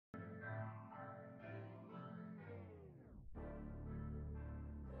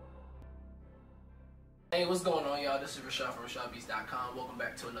Hey, what's going on, y'all? This is Raeshad from RaeshadBeats.com. Welcome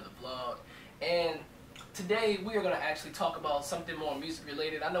back to another vlog. And today we are going to actually talk about something more music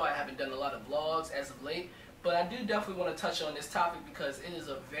related. I know I haven't done a lot of vlogs as of late, but I do definitely want to touch on this topic because it is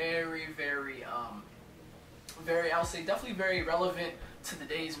a very, I'll say definitely very relevant to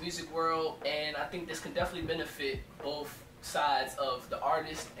today's music world. And I think this can definitely benefit both sides of the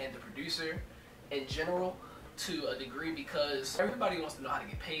artist and the producer in general, to a degree, because everybody wants to know how to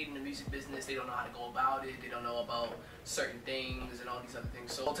get paid in the music business. They don't know how to go about it. They don't know about certain things and all these other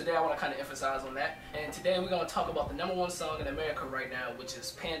things. So today I want to kind of emphasize on that. And today we're going to talk about the #1 song in America right now, which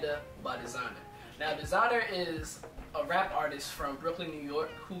is Panda by Desiigners. Now, Desiigners is a rap artist from Brooklyn, New York,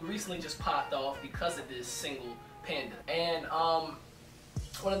 who recently just popped off because of this single, Panda. And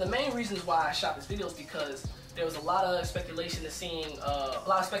one of the main reasons why I shot this video is because there was a lot of speculation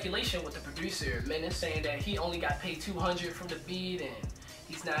with the producer, Menace, saying that he only got paid $200 from the beat and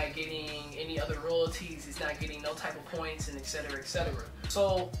he's not getting any other royalties, he's not getting no type of points, and etc, etc.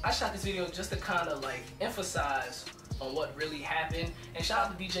 So I shot this video just to kind of like emphasize on what really happened. And shout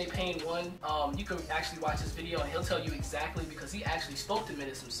out to DJ Pain 1. You can actually watch this video and he'll tell you exactly, because he actually spoke to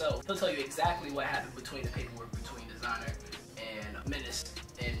Menace himself. He'll tell you exactly what happened between the paperwork between Desiigners and Menace's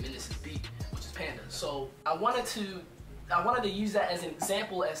beat, which is Panda. So I wanted to use that as an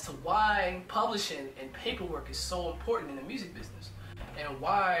example as to why publishing and paperwork is so important in the music business, and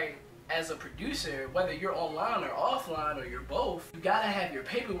why, as a producer, whether you're online or offline or you're both, you gotta have your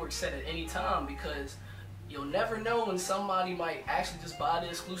paperwork set at any time, because you'll never know when somebody might actually just buy the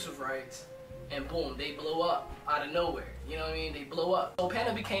exclusive rights and boom, they blow up out of nowhere. You know what I mean? They blow up. So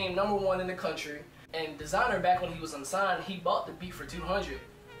Panda became #1 in the country, and Desiigners, back when he was unsigned, he bought the beat for $200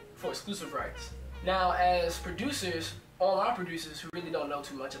 for exclusive rights. Now, as producers, online producers who really don't know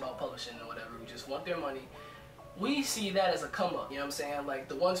too much about publishing or whatever, who just want their money, we see that as a come up. You know what I'm saying? Like,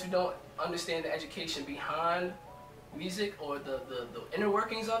 the ones who don't understand the education behind music or the inner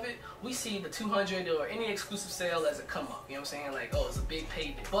workings of it, we see the $200 or any exclusive sale as a come up. You know what I'm saying? Like, oh, it's a big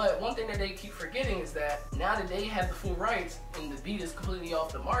payday. But one thing that they keep forgetting is that now that they have the full rights and the beat is completely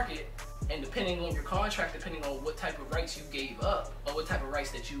off the market, and depending on your contract, depending on what type of rights you gave up, or what type of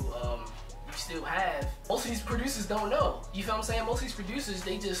rights that you still have, most of these producers don't know. You feel what I'm saying? Most of these producers,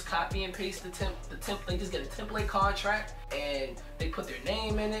 they just copy and paste they just get a template contract and they put their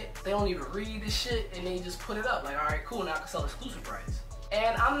name in it. They don't even read the shit and they just put it up. Like, alright, cool, now I can sell exclusive rights.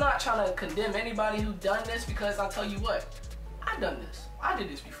 And I'm not trying to condemn anybody who done this, because I'll tell you what, I've done this. I did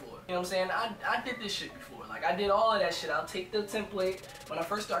this before. You know what I'm saying? I did this shit before. Like, I did all of that shit. I'll take the template. When I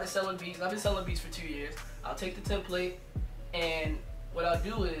first started selling beats, I've been selling beats for 2 years. I'll take the template, and what I'll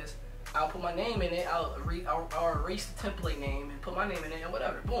do is I'll put my name in it. I'll erase the template name and put my name in it, and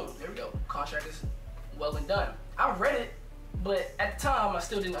whatever. Boom, there we go. Contract is well and done. I read it, but at the time I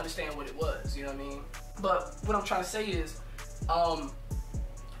still didn't understand what it was. You know what I mean? But what I'm trying to say is,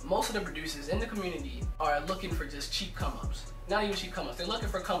 most of the producers in the community are looking for just cheap come-ups. Not even cheap come-ups. They're looking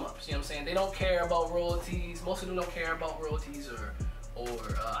for come-ups. You know what I'm saying? They don't care about royalties. Most of them don't care about royalties or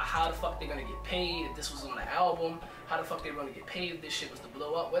how the fuck they're gonna get paid if this was on an album. How the fuck they're gonna get paid if this shit was to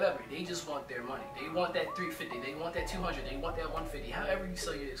blow up. Whatever. They just want their money. They want that $350. They want that $200. They want that $150. However you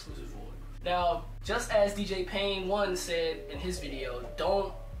sell your exclusive for. Now, just as DJ Pain 1 said in his video,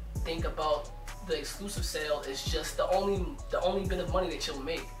 don't think about the exclusive sale as just the only bit of money that you'll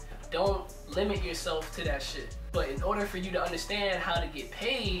make. Don't limit yourself to that shit. But in order for you to understand how to get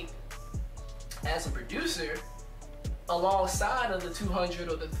paid as a producer, alongside of the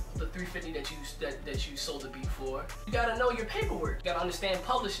 $200 or the $350 that you sold the beat for, you gotta know your paperwork. You gotta understand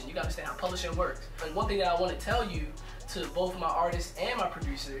publishing. You gotta understand how publishing works. And one thing that I want to tell you, to both my artist and my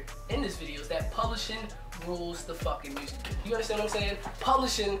producer in this video, is that publishing rules the fucking music business. You understand what I'm saying?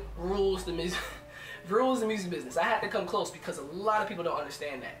 Publishing rules the music business. I had to come close because a lot of people don't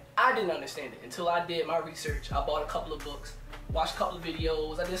understand that. I didn't understand it until I did my research. I bought a couple of books, watched a couple of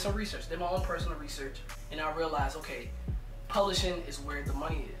videos, I did some research, did my own personal research, and I realized, okay, publishing is where the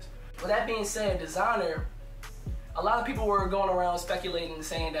money is. With that being said, Desiigners, a lot of people were going around speculating and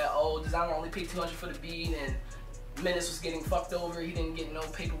saying that, oh, Desiigners only paid $200 for the beat and Menace was getting fucked over, he didn't get no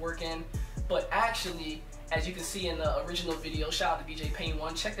paperwork in. But actually, as you can see in the original video, shout out to DJ Pain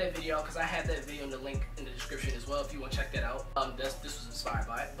 1, check that video out, because I have that video in the link in the description as well if you want to check that out. This was inspired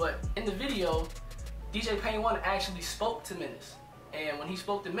by it. But in the video, DJ Pain 1 actually spoke to Menace. And when he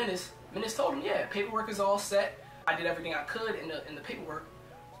spoke to Menace, Menace told him, yeah, paperwork is all set. I did everything I could in the paperwork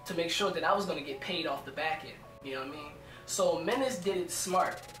to make sure that I was going to get paid off the back end. You know what I mean? So Menace did it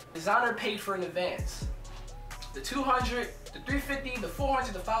smart. Desiigners paid for an advance. The $200, the $350, the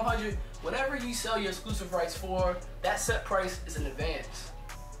 $400, the $500, whatever you sell your exclusive rights for, that set price is an advance.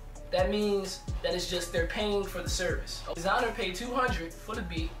 that means that it's just they're paying for the service. Desiigner paid $200 for the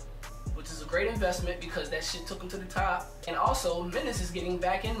beat, which is a great investment because that shit took him to the top. And also, Menace is getting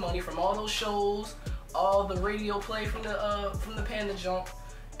back in money from all those shows, all the radio play from the Panda jump,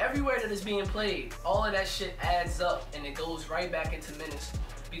 everywhere that is being played. All of that shit adds up and it goes right back into Menace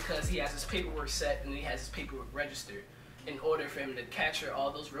because he has his paperwork set and he has his paperwork registered in order for him to capture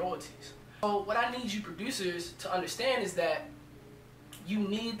all those royalties. So what I need you producers to understand is that you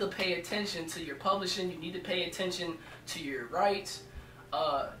need to pay attention to your publishing, you need to pay attention to your rights,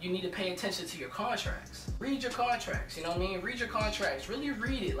 you need to pay attention to your contracts. Read your contracts, you know what I mean? Read your contracts, really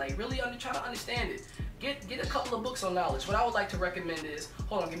read it, like really try to understand it. Get a couple of books on knowledge. What I would like to recommend is,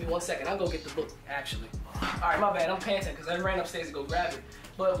 hold on, give me 1 second, I'll go get the book, actually. Alright, my bad, I'm panting because I ran upstairs to go grab it.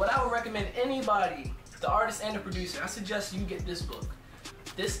 But what I would recommend anybody, the artist and the producer, I suggest you get this book.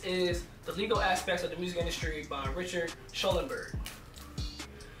 This is The Legal Aspects of the Music Industry by Richard Schollenberg.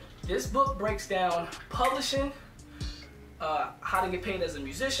 This book breaks down publishing, how to get paid as a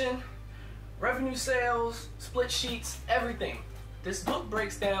musician, revenue sales, split sheets, everything. This book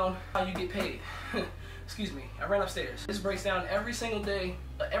breaks down how you get paid. Excuse me, I ran upstairs. This breaks down every single day,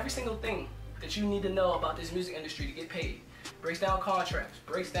 every single thing that you need to know about this music industry to get paid. Breaks down contracts,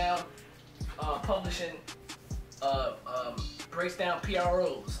 breaks down publishing, breaks down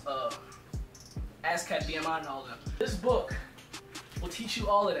PROs, ASCAP, BMI, and all of them. This book will teach you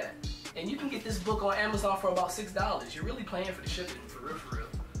all of that. And you can get this book on Amazon for about $6. You're really paying for the shipping, for real.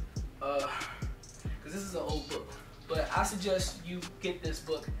 Because this is an old book. But I suggest you get this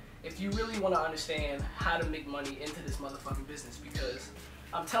book if you really want to understand how to make money into this motherfucking business. Because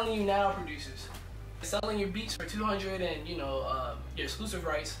I'm telling you now, producers, selling your beats for $200 and your exclusive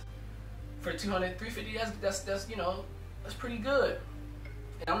rights for $200, $350, that's you know, that's pretty good.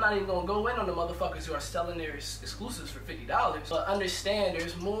 And I'm not even gonna go in on the motherfuckers who are selling their exclusives for $50. But understand,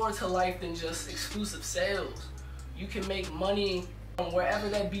 there's more to life than just exclusive sales. You can make money from wherever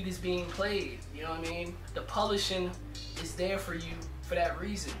that beat is being played. You know what I mean? The publishing is there for you for that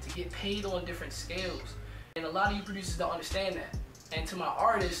reason, to get paid on different scales. And a lot of you producers don't understand that. And to my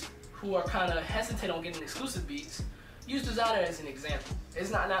artists who are kind of hesitant on getting exclusive beats, use Desiigner as an example.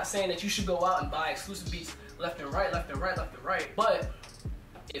 It's not saying that you should go out and buy exclusive beats left and right, left and right, left and right. But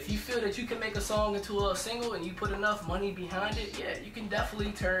if you feel that you can make a song into a single and you put enough money behind it, yeah, you can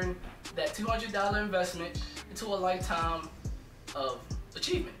definitely turn that $200 investment into a lifetime of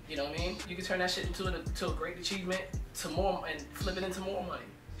achievement. You know what I mean? You can turn that shit into a great achievement, to more, and flip it into more money,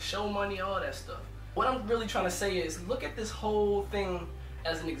 show money, all that stuff. What I'm really trying to say is, look at this whole thing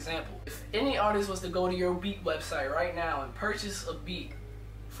as an example. If any artist was to go to your beat website right now and purchase a beat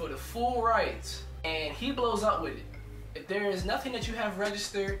for the full rights, and he blows up with it, if there is nothing that you have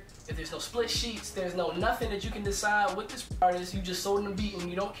registered, if there's no split sheets, there's nothing that you can decide with this artist, you just sold him the beat and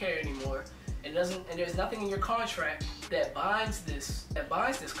you don't care anymore, and there's nothing in your contract that binds this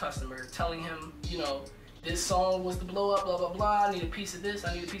customer, telling him, you know, this song was to blow up, blah blah blah, I need a piece of this,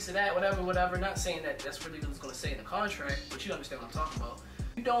 I need a piece of that, whatever. Not saying that that's really what it's gonna say in the contract, but you understand what I'm talking about.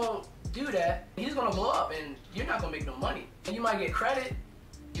 You don't do that, he's gonna blow up and you're not gonna make no money. And you might get credit,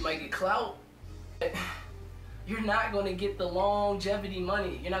 you might get clout, but you're not gonna get the longevity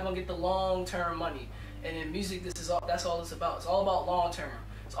money. You're not gonna get the long-term money. And in music, that's all it's about. It's all about long-term.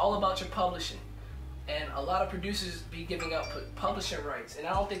 It's all about your publishing. And a lot of producers be giving up publishing rights, and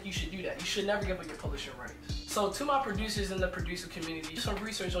I don't think you should do that. You should never give up your publishing rights. So to my producers in the producer community, do some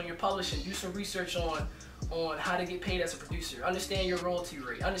research on your publishing. Do some research on how to get paid as a producer. Understand your royalty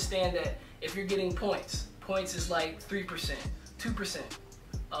rate. Understand that if you're getting points is like 3%, 2%,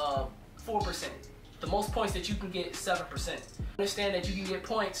 4%. The most points that you can get is 7%. Understand that you can get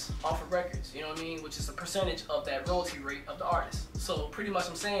points off of records, you know what I mean? Which is a percentage of that royalty rate of the artist. So pretty much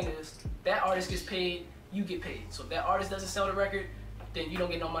what I'm saying is, that artist gets paid, you get paid. So if that artist doesn't sell the record, then you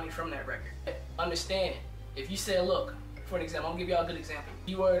don't get no money from that record. Understand, if you say, look, for an example, I'm gonna give y'all a good example.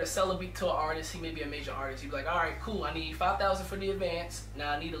 You were to sell a beat to an artist, he may be a major artist. You'd be like, all right, cool, I need 5,000 for the advance.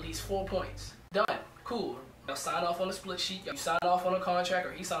 Now I need at least 4 points. Done, cool. Y'all sign off on the split sheet, you sign off on a contract,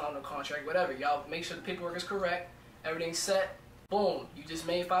 or he signed on a contract, whatever. Y'all make sure the paperwork is correct, everything's set, boom, you just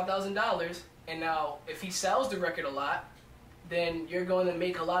made $5,000, and now if he sells the record a lot, then you're going to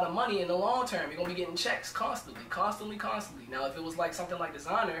make a lot of money in the long term. You're going to be getting checks constantly. Now if it was like something like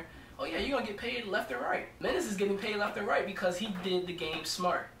Desiigner, oh yeah, you're going to get paid left and right. Menace is getting paid left and right because he did the game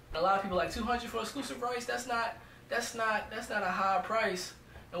smart. And a lot of people like $200 for exclusive rights, that's not a high price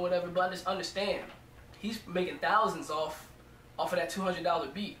and whatever, but just understand. He's making thousands off of that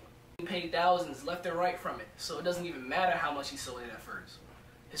 $200 beat. He paid thousands left and right from it. So it doesn't even matter how much he sold it at first.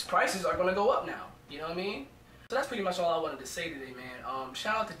 His prices are gonna go up now. You know what I mean? So that's pretty much all I wanted to say today, man.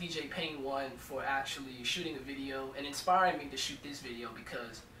 Shout out to DJ Pain1 for actually shooting a video and inspiring me to shoot this video,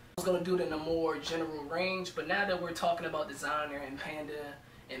 because I was going to do it in a more general range, but now that we're talking about Desiigner and Panda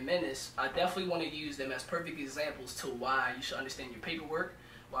and Menace, I definitely want to use them as perfect examples to why you should understand your paperwork,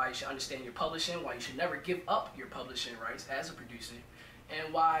 why you should understand your publishing, why you should never give up your publishing rights as a producer,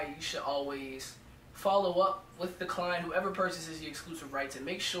 and why you should always follow up with the client, whoever purchases your exclusive rights, and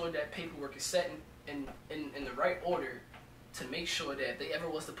make sure that paperwork is set in the right order to make sure that if they ever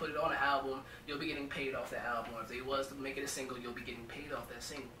was to put it on an album, you'll be getting paid off that album. Or if they was to make it a single, you'll be getting paid off that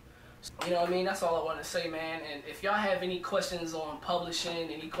single. So, you know what I mean? That's all I want to say, man. And if y'all have any questions on publishing,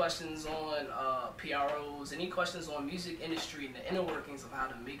 any questions on PROs, any questions on music industry and the inner workings of how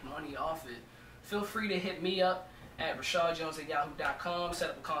to make money off it, feel free to hit me up at RaeshadJones@yahoo.com. Set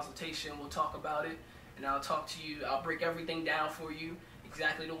up a consultation. We'll talk about it, and I'll talk to you. I'll break everything down for you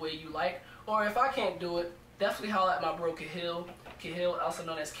exactly the way you like. Or if I can't do it, definitely holler at my bro Kahil. Kahil, also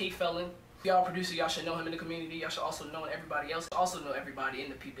known as K-Felon. Y'all producer, y'all should know him in the community. Y'all should also know everybody else. Also know everybody in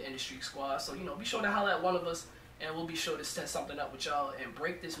the P.T.I industry squad. So, you know, be sure to holler at one of us, and we'll be sure to set something up with y'all and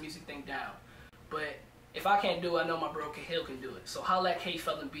break this music thing down. But if I can't do it, I know my bro Kahil can do it. So holler at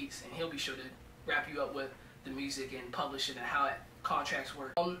K-Felon Beats, and he'll be sure to wrap you up with the music and publish it and how contracts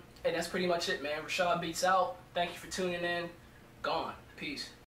work. And that's pretty much it, man. Raeshad Beats out. Thank you for tuning in. Gone. Peace.